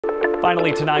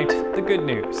Finally tonight, the good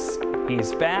news.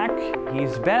 He's back,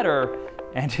 he's better,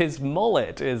 and his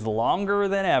mullet is longer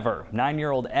than ever.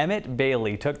 9-year-old Emmitt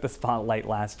Bailey took the spotlight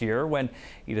last year when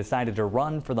he decided to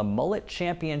run for the Mullet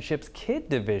Championship's kid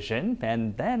division,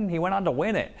 and then he went on to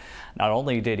win it. Not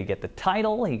only did he get the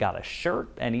title, he got a shirt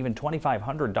and even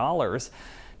 $2,500,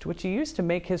 to which he used to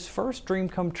make his first dream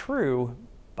come true,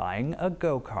 buying a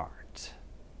go-kart.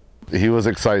 He was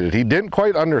excited. He didn't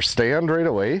quite understand right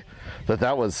away that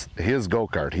that was his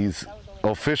go-kart. He's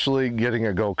officially getting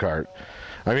a go-kart.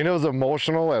 I mean, it was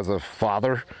emotional as a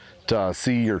father to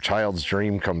see your child's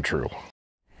dream come true.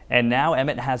 And now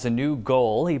Emmitt has a new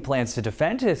goal. He plans to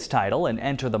defend his title and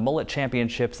enter the Mullet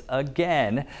Championships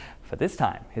again. But this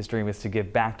time, his dream is to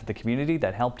give back to the community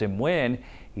that helped him win.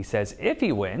 He says if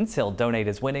he wins, he'll donate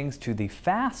his winnings to the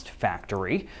Fast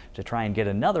Factory to try and get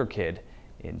another kid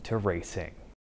into racing.